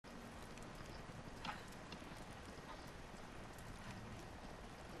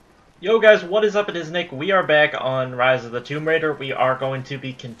Yo guys, what is up? It is Nick. We are back on Rise of the Tomb Raider. We are going to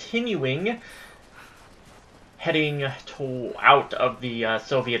be continuing heading out of the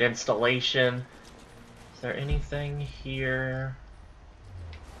Soviet installation. Is there anything here?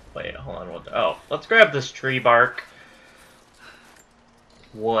 Wait, hold on. Oh, let's grab this tree bark.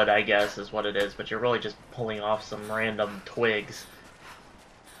 Wood, I guess, is what it is, but you're really just pulling off some random twigs.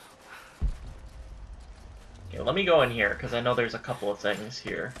 Okay, let me go in here, because I know there's a couple of things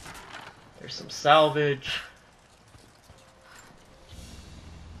here. There's some salvage.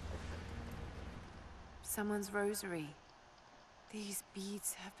 Someone's rosary. These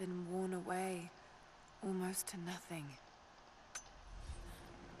beads have been worn away, almost to nothing.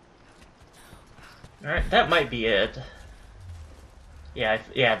 Alright, that might be it. Yeah,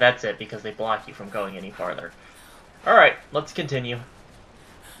 that's it, because they block you from going any farther. Alright, let's continue.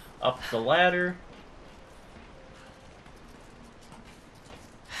 Up the ladder.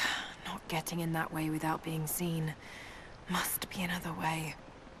 Not getting in that way without being seen. Must be another way.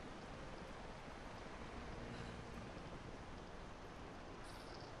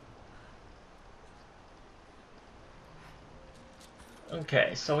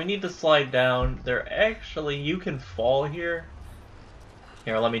 Okay, so we need to slide down. You can fall here.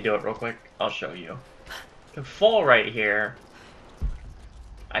 Here, let me do it real quick. I'll show you. You can fall right here.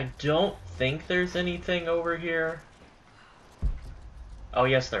 I don't think there's anything over here. Oh,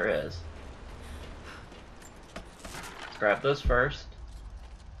 yes, there is. Let's grab this first.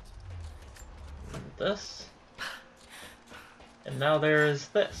 And this. And now there's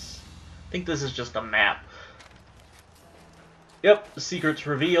this. I think this is just a map. Yep, the secret's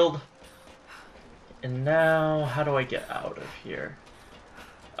revealed. And now, how do I get out of here?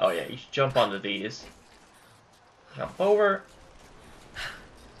 Oh yeah, you should jump onto these. Jump over.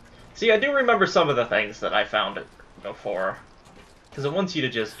 See, I do remember some of the things that I found it before. Because it wants you to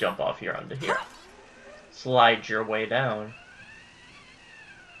just jump off here onto here. Slide your way down.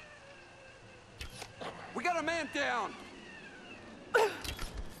 We got a man down!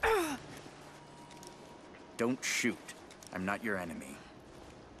 Don't shoot. I'm not your enemy.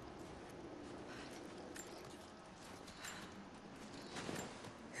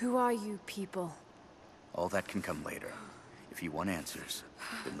 Who are you people? All that can come later. If you want answers,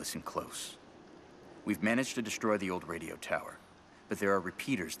 then listen close. We've managed to destroy the old radio tower, but there are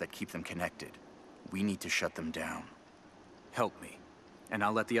repeaters that keep them connected. We need to shut them down. Help me, and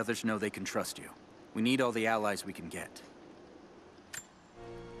I'll let the others know they can trust you. We need all the allies we can get.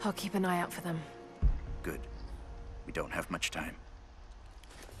 I'll keep an eye out for them. Good. We don't have much time.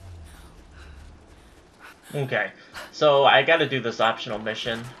 Okay, so I gotta do this optional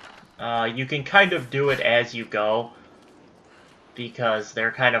mission. You can kind of do it as you go, because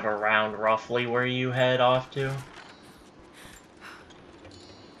they're kind of around roughly where you head off to.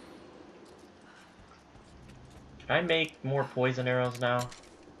 Can I make more poison arrows now?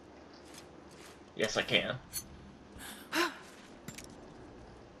 Yes, I can. Oh,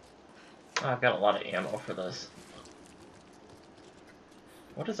 I've got a lot of ammo for this.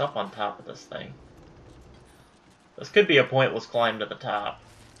 What is up on top of this thing? This could be a pointless climb to the top.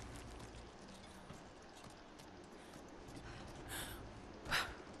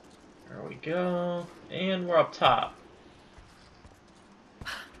 There we go. And we're up top.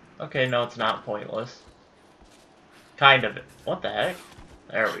 Okay, no, it's not pointless. Kind of. What the heck?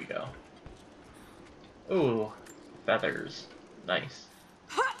 There we go. Ooh, feathers. Nice.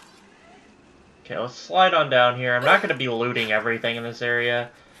 Okay, let's slide on down here. I'm not going to be looting everything in this area,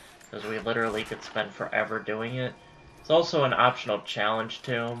 because we literally could spend forever doing it. It's also an optional challenge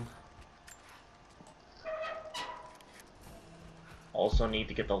tomb. Also need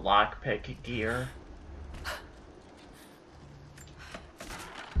to get the lockpick gear.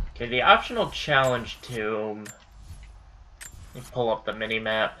 Okay, the optional challenge tomb. Let me pull up the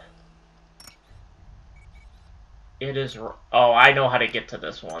mini-map. It is... Oh, I know how to get to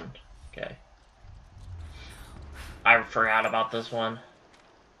this one. Okay. I forgot about this one.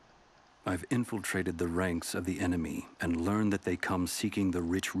 I've infiltrated the ranks of the enemy and learned that they come seeking the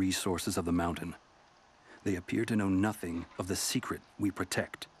rich resources of the mountain. They appear to know nothing of the secret we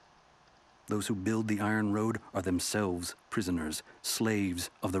protect. Those who build the Iron Road are themselves prisoners, slaves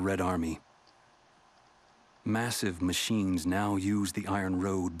of the Red Army. Massive machines now use the Iron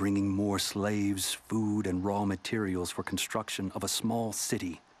Road, bringing more slaves, food, and raw materials for construction of a small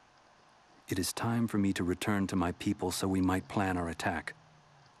city. It is time for me to return to my people so we might plan our attack.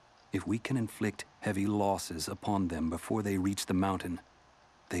 If we can inflict heavy losses upon them before they reach the mountain,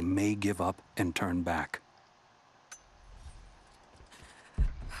 they may give up and turn back.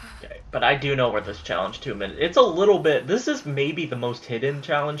 Okay, But I do know where this challenge tomb is. It's a little bit... This is maybe the most hidden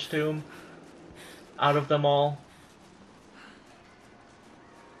challenge tomb out of them all.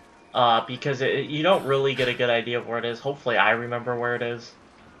 Because you don't really get a good idea of where it is. Hopefully I remember where it is.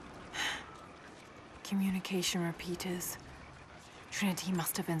 Communication repeaters. Trinity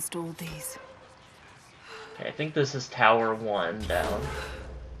must have installed these. Okay, I think this is Tower 1 down.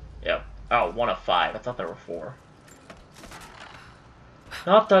 Yep. Oh, 1 of 5. I thought there were 4.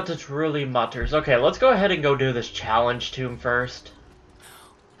 Not that it really matters. Okay, let's go ahead and go do this challenge tomb first.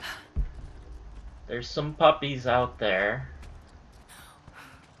 There's some puppies out there.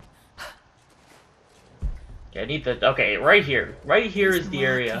 Okay, I need the... Okay, right here. Right here is the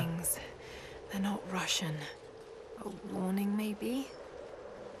area. Markings. They're not Russian. A warning, maybe?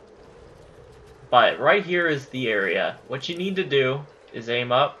 But right here is the area. What you need to do is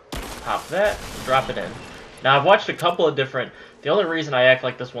aim up, pop that, drop it in. Now, I've watched a couple of different... The only reason I act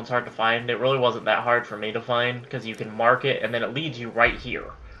like this one's hard to find, it really wasn't that hard for me to find, because you can mark it, and then it leads you right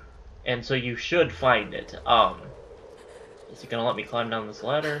here. And so you should find it. Is it gonna let me climb down this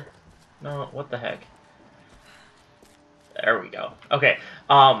ladder? No, what the heck? There we go. Okay,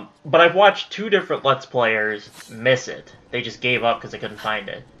 but I've watched 2 different Let's Players miss it. They just gave up because they couldn't find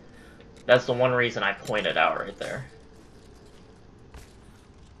it. That's the one reason I pointed out right there.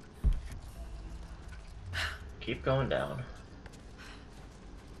 Keep going down.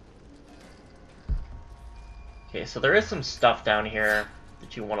 Okay, so there is some stuff down here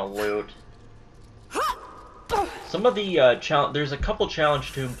that you want to loot. Some of the, there's a couple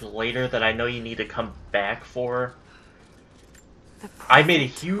challenge tombs later that I know you need to come back for. I made a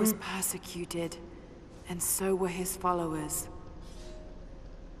huge... was persecuted, and so were his followers.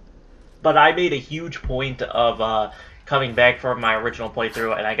 But I made a huge point of, coming back from my original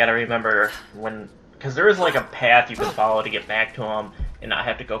playthrough, and I gotta remember when... Because there is, like, a path you can follow to get back to him, and not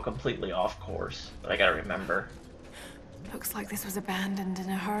have to go completely off course. But I gotta remember. Looks like this was abandoned in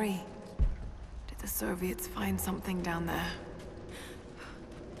a hurry. Did the Soviets find something down there?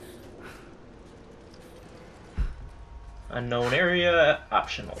 Unknown area,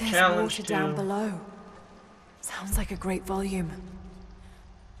 optional There's challenge water down tomb. below. Sounds like a great volume.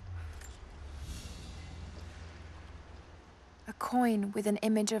 A coin with an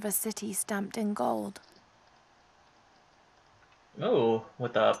image of a city stamped in gold. Oh,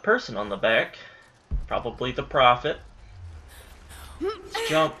 with a person on the back. Probably the prophet. Let's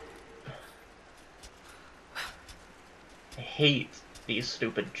jump. I hate these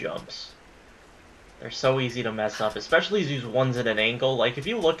stupid jumps. They're so easy to mess up, especially these ones at an angle. Like, if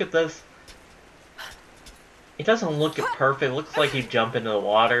you look at this, it doesn't look perfect. It looks like you jump into the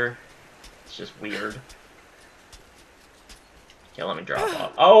water. It's just weird. Okay, let me drop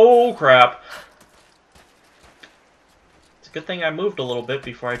off. Oh, crap. It's a good thing I moved a little bit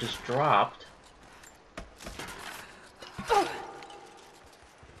before I just dropped.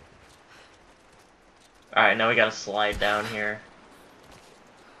 Alright, now we gotta slide down here.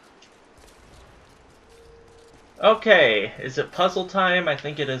 Okay, is it puzzle time? I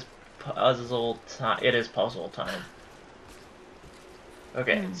think it is puzzle time. It is puzzle time.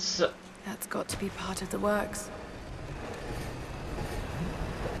 Okay, so... That's got to be part of the works.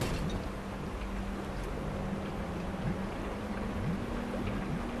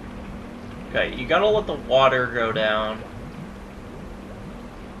 Okay, you gotta let the water go down.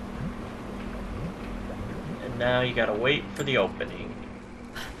 And now you gotta wait for the opening.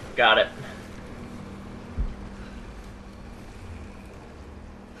 Got it.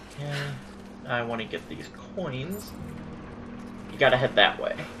 Okay, I want to get these coins. You gotta head that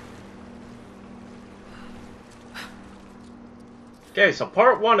way. Okay, so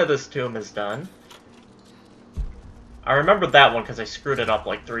part 1 of this tomb is done. I remember that one because I screwed it up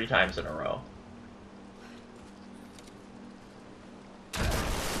like 3 times in a row.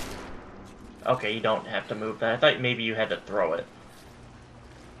 Okay, you don't have to move that. I thought maybe you had to throw it.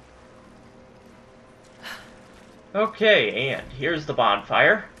 Okay, and here's the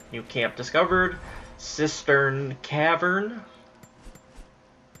bonfire. New camp discovered. Cistern Cavern.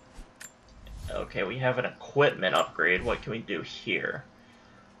 Okay, we have an equipment upgrade. What can we do here?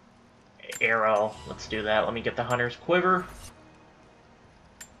 Arrow. Let's do that. Let me get the hunter's quiver.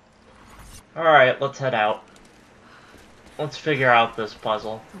 Alright, let's head out. Let's figure out this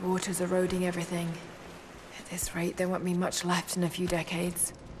puzzle. The water's eroding everything. At this rate, there won't be much left in a few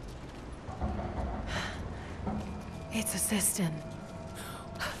decades. It's a cistern.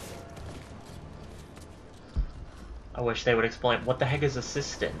 I wish they would explain. What the heck is a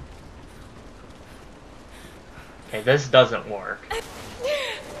cistern? Okay, this doesn't work.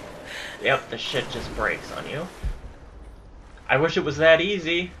 Yep, the shit just breaks on you. I wish it was that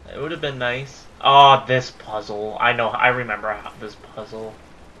easy. It would have been nice. Oh, this puzzle. I know. I remember this puzzle.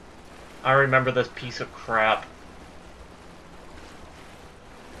 I remember this piece of crap.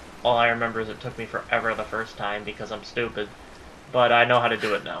 All I remember is it took me forever the first time because I'm stupid. But I know how to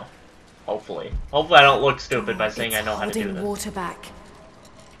do it now. Hopefully. Hopefully I don't look stupid by saying I know how to do this. Water back.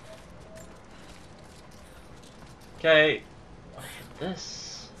 Okay. What hit this?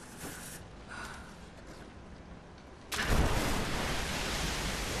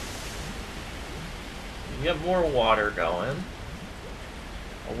 You get more water going.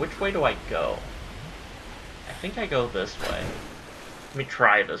 Well, which way do I go? I think I go this way. Let me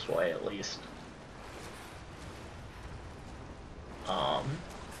try this way at least.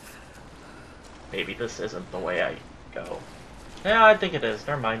 Maybe this isn't the way I go. Yeah, I think it is.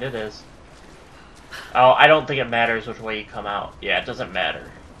 Never mind, it is. Oh, I don't think it matters which way you come out. Yeah, it doesn't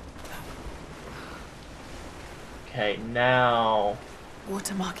matter. Okay, now...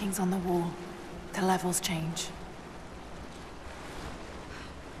 Water markings on the wall. The levels change.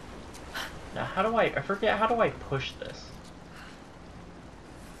 Now, how do I forget, how do I push this?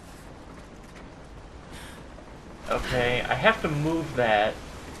 Okay, I have to move that.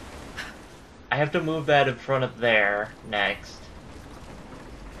 I have to move that in front of there next.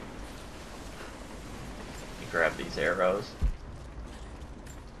 Let me grab these arrows.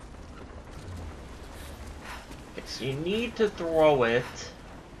 Okay, so you need to throw it.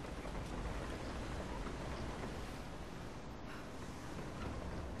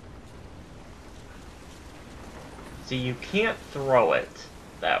 See, you can't throw it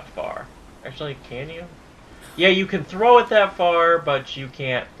that far. Actually, can you? Yeah, you can throw it that far, but you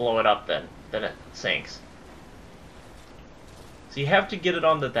can't blow it up then. Then it sinks. So you have to get it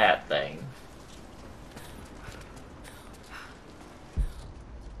onto that thing.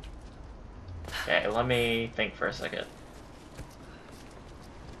 Okay, let me think for a second.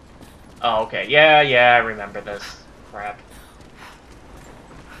 Oh, okay. Yeah, I remember this. Crap.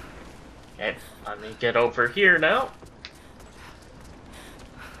 Okay, let me get over here now.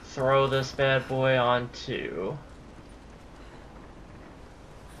 Throw this bad boy onto...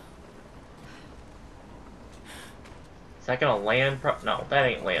 Is that gonna land no, that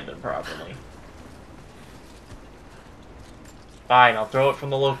ain't landing properly. Fine, I'll throw it from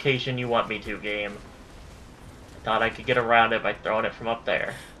the location you want me to, game. Thought I could get around it by throwing it from up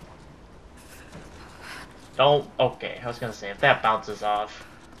there. Don't... Okay, I was gonna say, if that bounces off,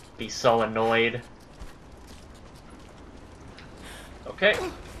 be so annoyed. Okay.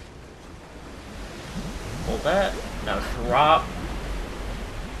 Pull that. Now drop.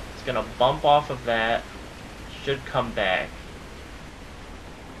 It's gonna bump off of that. Should come back.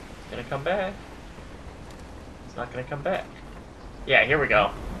 It's gonna come back. It's not gonna come back. Yeah, here we go.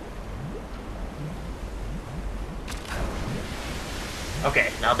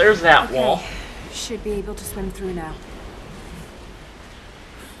 Okay, now there's that wall. Should be able to swim through now.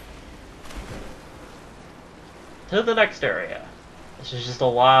 To the next area. This is just a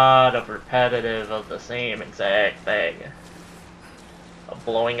lot of repetitive of the same exact thing. Of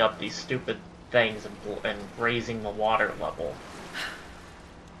blowing up these stupid things and raising the water level.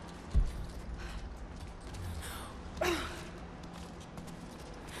 Okay,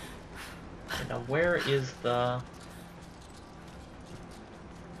 now where is the...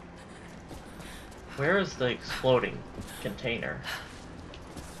 Where is the exploding container?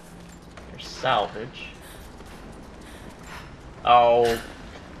 There's salvage. Oh,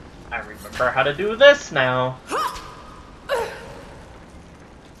 I remember how to do this now.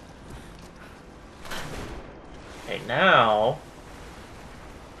 Okay, now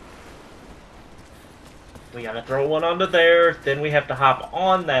we gotta throw one onto there, then we have to hop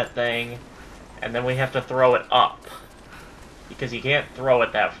on that thing, and then we have to throw it up. Because you can't throw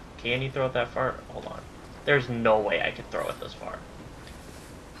it that... Can you throw it that far? Hold on. There's no way I can throw it this far.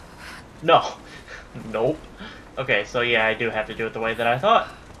 No. Nope. Okay, so yeah, I do have to do it the way that I thought.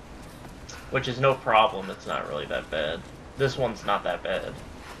 Which is no problem, it's not really that bad. This one's not that bad.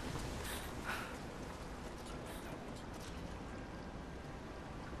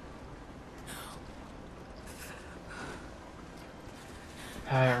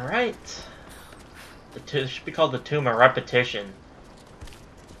 Alright. It should be called the Tomb of Repetition.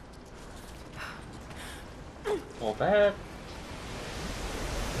 Pull that.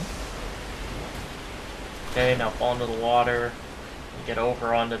 Okay, now fall into the water and get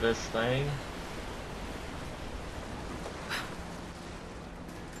over onto this thing.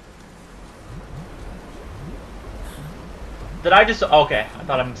 Did I just... Okay, I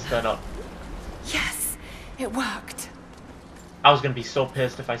thought I messed that up. Yes, it worked. I was gonna be so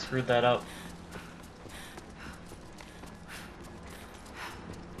pissed if I screwed that up.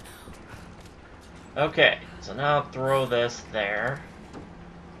 Okay, so now throw this there.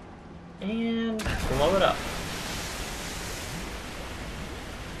 And blow it up.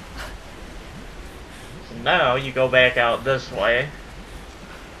 So now you go back out this way.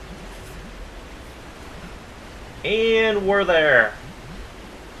 And we're there.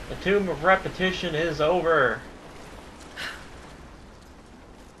 The Tomb of Repetition is over.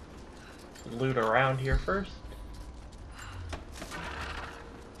 Loot around here first.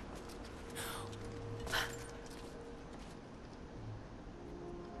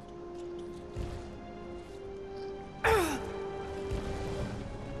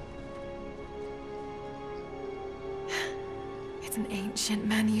 It's an ancient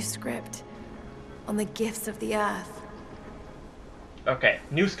manuscript on the gifts of the earth. Okay,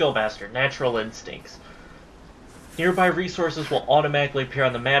 new skill master, natural instincts. Nearby resources will automatically appear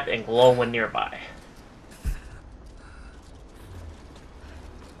on the map and glow when nearby.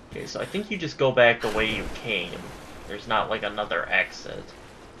 Okay, so I think you just go back the way you came. There's not like another exit.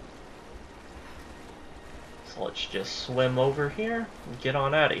 So let's just swim over here and get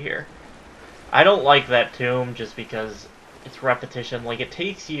on out of here. I don't like that tomb just because it's repetition. Like, it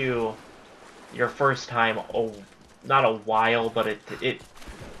takes you your first time, not a while, but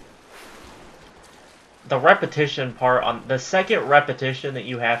the repetition part, on the second repetition that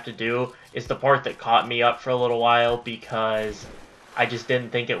you have to do is the part that caught me up for a little while, because I just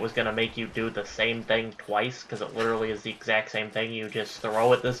didn't think it was going to make you do the same thing twice, because it literally is the exact same thing. You just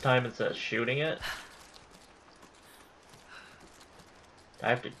throw it this time instead of shooting it. Do I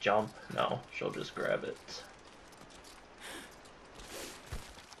have to jump? No, she'll just grab it.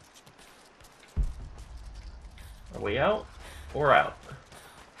 Are we out? We're out.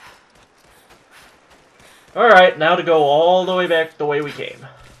 Alright, now to go all the way back the way we came.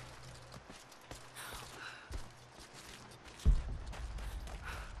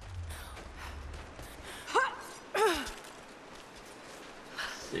 Let's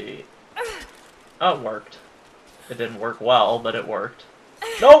see. Oh, it worked. It didn't work well, but it worked.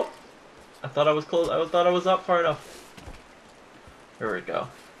 Nope! I thought I was close. I thought I was up far enough. Here we go.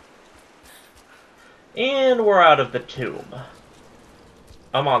 And we're out of the tomb.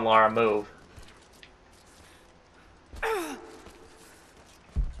 Come on, Lara, move.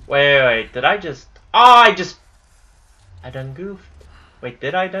 Wait, did I just... Oh, I done goofed. Wait,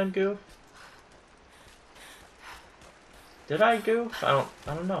 did I done goof? Did I goof? I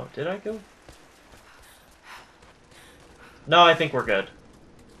don't know. Did I goof? No, I think we're good.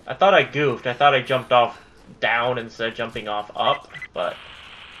 I thought I goofed. I thought I jumped off down instead of jumping off up, but...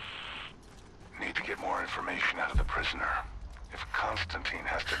 Need to get more information out of the prisoner. If Constantine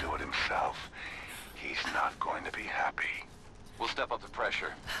has to do it himself, he's not going to be happy. We'll step up the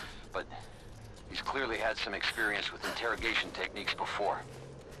pressure, but he's clearly had some experience with interrogation techniques before.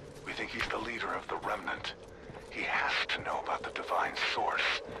 We think he's the leader of the Remnant. He has to know about the divine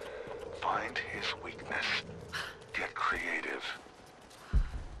source. Find his weakness. Get creative.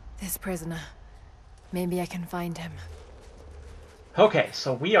 This prisoner. Maybe I can find him. Okay,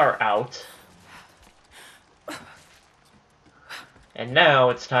 so we are out. And now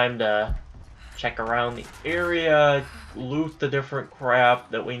it's time to check around the area, loot the different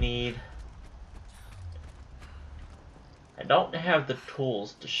crap that we need. I don't have the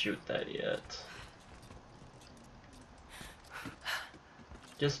tools to shoot that yet.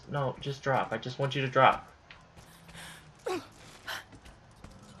 Just drop. I just want you to drop.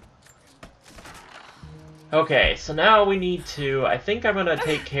 Okay, so now we need to... I think I'm gonna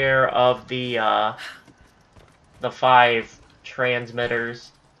take care of the 5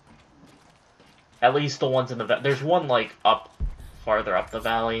 transmitters. At least the ones in the... There's one, like, farther up the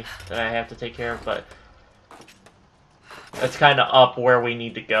valley that I have to take care of, but... That's kind of up where we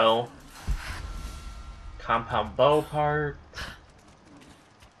need to go. Compound bow part.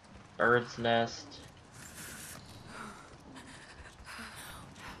 Bird's nest.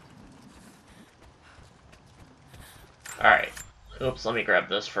 Alright. Oops, let me grab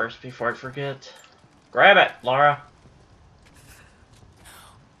this first before I forget. Grab it, Lara.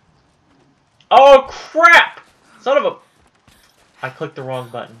 Oh, crap! Son of a... I clicked the wrong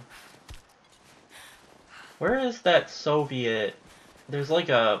button. Where is that Soviet... There's like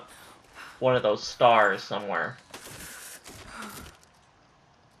one of those stars somewhere.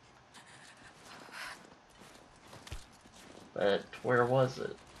 But where was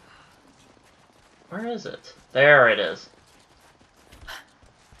it? Where is it? There it is.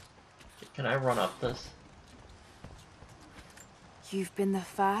 Can I run up this? You've been the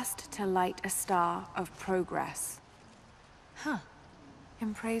first to light a star of progress. Huh.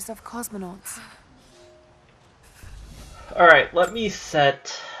 In praise of cosmonauts. Alright, let me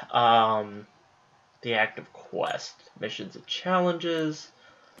set the active quest. Missions and challenges.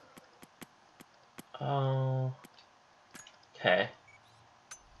 Oh. Okay.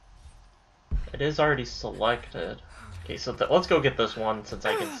 It is already selected. Okay, so let's go get this one since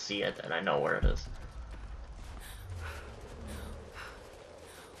I can see it and I know where it is.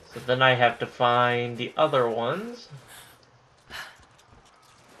 So then I have to find the other ones.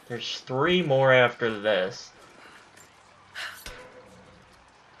 There's 3 more after this.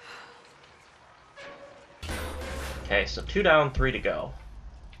 Okay, so 2 down, 3 to go.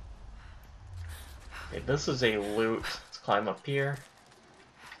 Okay, this is a loot. Let's climb up here.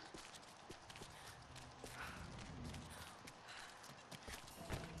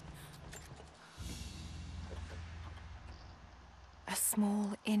 A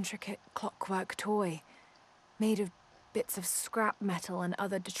small, intricate clockwork toy, made of bits of scrap metal and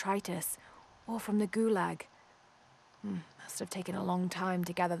other detritus, all from the gulag. Must have taken a long time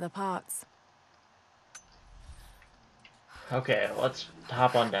to gather the parts. Okay, let's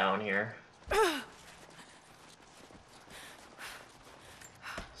hop on down here.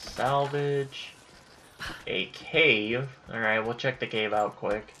 Salvage. A cave. Alright, we'll check the cave out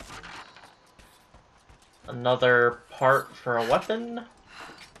quick. Another part for a weapon.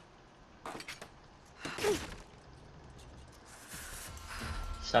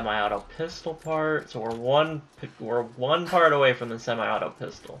 Semi-auto pistol part. So we're one part away from the semi-auto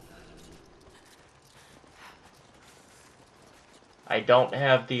pistol. I don't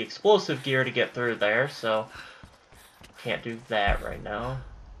have the explosive gear to get through there, so can't do that right now.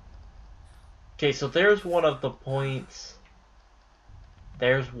 Okay, so there's one of the points.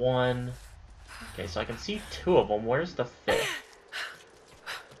 There's one. Okay, so I can see 2 of them. Where's the 5th?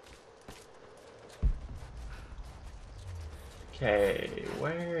 Okay,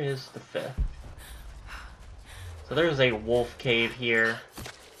 where is the 5th? So there's a wolf cave here.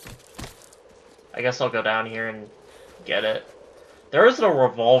 I guess I'll go down here and get it. There is a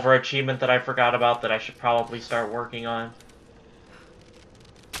revolver achievement that I forgot about that I should probably start working on.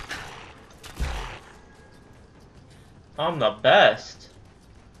 I'm the best.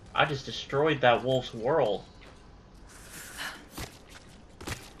 I just destroyed that wolf's world.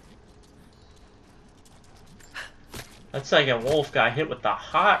 That second wolf got hit with the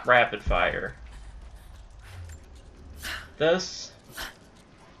hot rapid fire. This.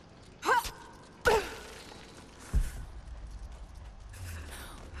 Okay,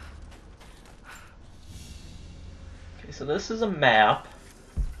 so this is a map.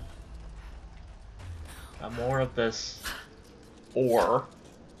 Got more of this ore.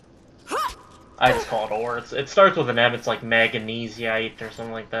 I just call it ore. It starts with an M. It's like manganesite or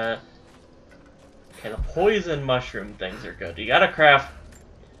something like that. Okay, the poison mushroom things are good. You gotta craft,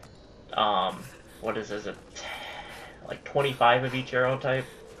 what is it? Like 25 of each arrow type.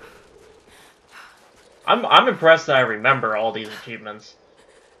 I'm impressed that I remember all these achievements.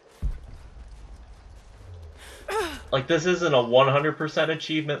 Like, this isn't a 100%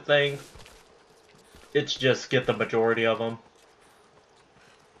 achievement thing. It's just get the majority of them.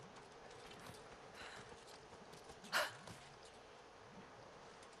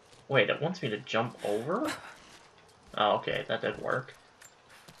 Wait, it wants me to jump over? Oh, okay, that did work.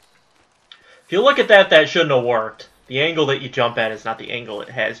 If you look at that, that shouldn't have worked. The angle that you jump at is not the angle it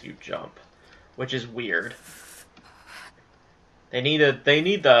has you jump, which is weird. They need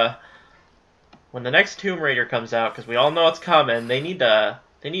the when the next Tomb Raider comes out, because we all know it's coming. They need to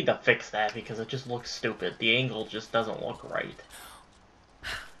fix that because it just looks stupid. The angle just doesn't look right.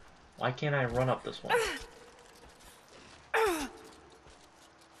 Why can't I run up this one?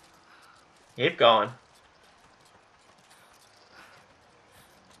 Keep going.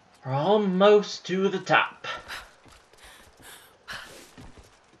 We're almost to the top.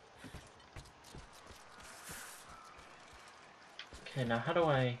 Okay, now how do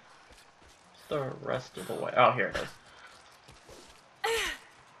I... What's the rest of the way? Oh, here it is.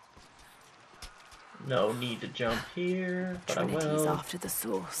 No need to jump here, but I Trinity's will. after the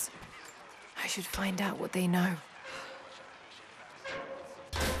source. I should find out what they know.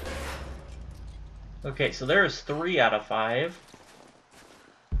 Okay, so there's 3 out of 5.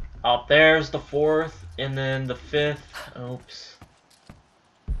 Up there's the 4th, and then the 5th. Oops.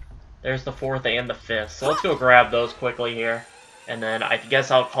 There's the 4th and the 5th. So let's go grab those quickly here. And then I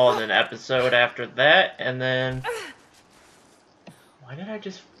guess I'll call it an episode after that. And then... Why did I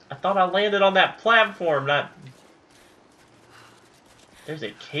just... I thought I landed on that platform, not... There's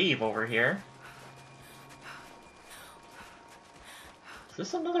a cave over here. Is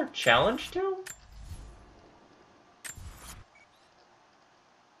this another challenge tomb?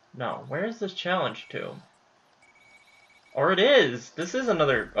 No, where is this challenge tomb? Or it is. This is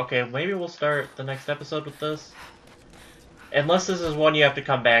another... Okay, maybe we'll start the next episode with this. Unless this is one you have to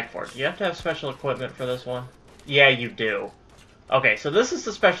come back for. Do you have to have special equipment for this one? Yeah, you do. Okay, so this is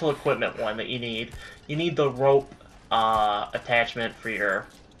the special equipment one that you need. You need the rope attachment for your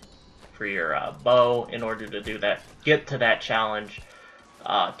bow in order to do that. Get to that challenge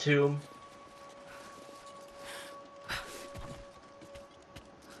tomb.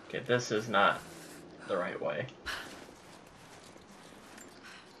 Okay, this is not the right way.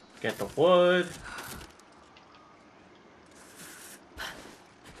 Get the wood.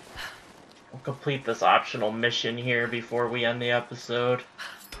 We'll complete this optional mission here before we end the episode.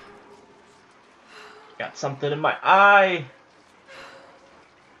 Got something in my eye.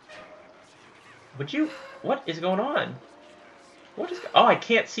 Would you... What is going on? What is... Oh, I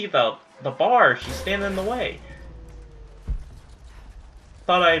can't see the bar. She's standing in the way.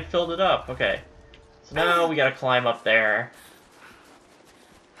 Thought I had filled it up. Okay. So now we gotta climb up there.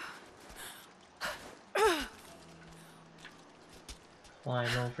 Climb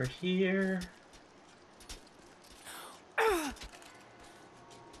over here.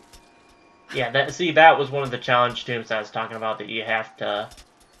 Yeah, that was one of the challenge tombs I was talking about that you have to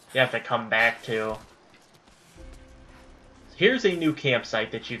come back to. So here's a new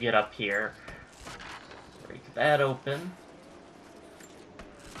campsite that you get up here. Break that open.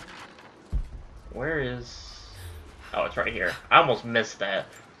 Where is... Oh, it's right here. I almost missed that.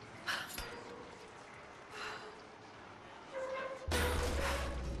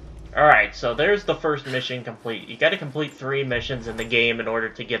 Alright, so there's the first mission complete. You gotta complete 3 missions in the game in order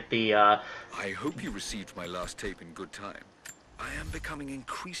to get the, I hope you received my last tape in good time. I am becoming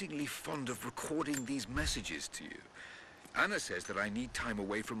increasingly fond of recording these messages to you. Anna says that I need time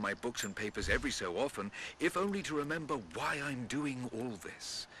away from my books and papers every so often, if only to remember why I'm doing all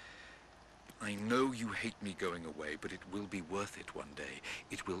this. I know you hate me going away, but it will be worth it one day.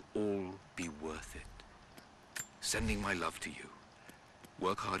 It will all be worth it. Sending my love to you.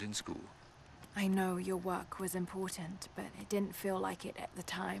 Work hard in school. I know your work was important, but it didn't feel like it at the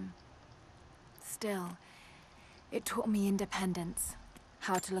time. Still, it taught me independence,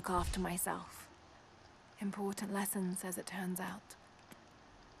 how to look after myself. Important lessons, as it turns out.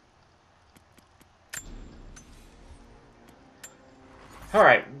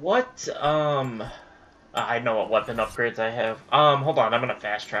 Alright, what, I know what weapon upgrades I have. Hold on, I'm gonna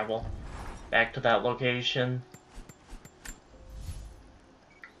fast travel back to that location.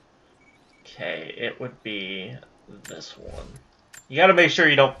 Okay, it would be this one. You gotta make sure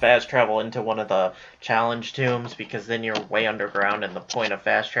you don't fast travel into one of the challenge tombs, because then you're way underground and the point of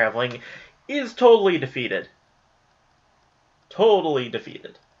fast traveling is totally defeated. Totally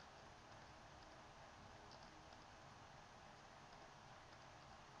defeated.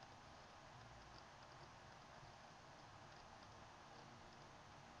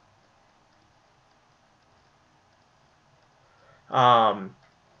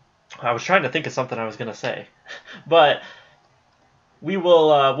 I was trying to think of something I was gonna say, but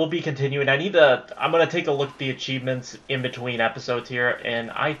we'll be continuing. I'm gonna take a look at the achievements in between episodes here, and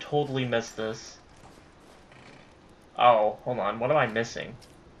I totally missed this. Oh, hold on, what am I missing?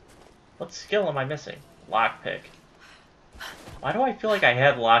 What skill am I missing? Lockpick. Why do I feel like I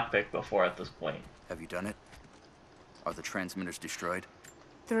had lockpick before at this point? Have you done it? Are the transmitters destroyed?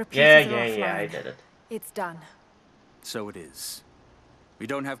 The repeaters are Yeah, offline. I did it. It's done. So it is. We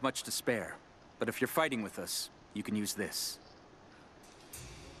don't have much to spare, but if you're fighting with us, you can use this.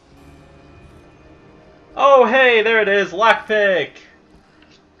 Oh, hey, there it is, lockpick!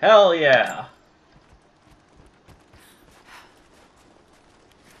 Hell yeah!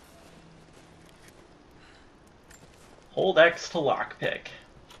 Hold X to lockpick.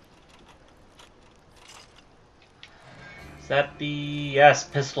 Is that the... Yes,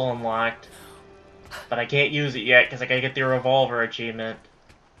 pistol unlocked. But I can't use it yet, because I gotta get the revolver achievement.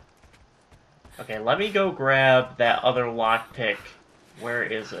 Okay, let me go grab that other lockpick. Where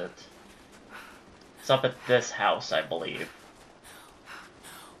is it? It's up at this house, I believe.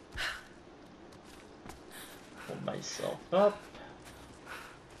 Pull myself up.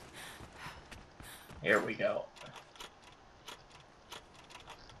 Here we go.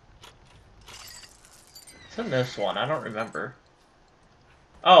 It's in this one, I don't remember.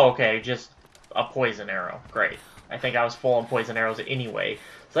 Oh, okay, just a poison arrow. Great. I think I was full on poison arrows anyway.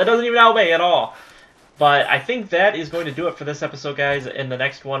 So that doesn't even help me at all. But I think that is going to do it for this episode, guys. In the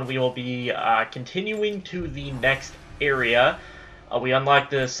next one, we will be continuing to the next area. We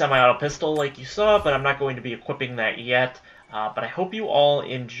unlocked the semi-auto pistol like you saw, but I'm not going to be equipping that yet. But I hope you all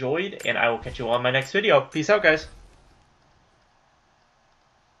enjoyed, and I will catch you all in my next video. Peace out, guys.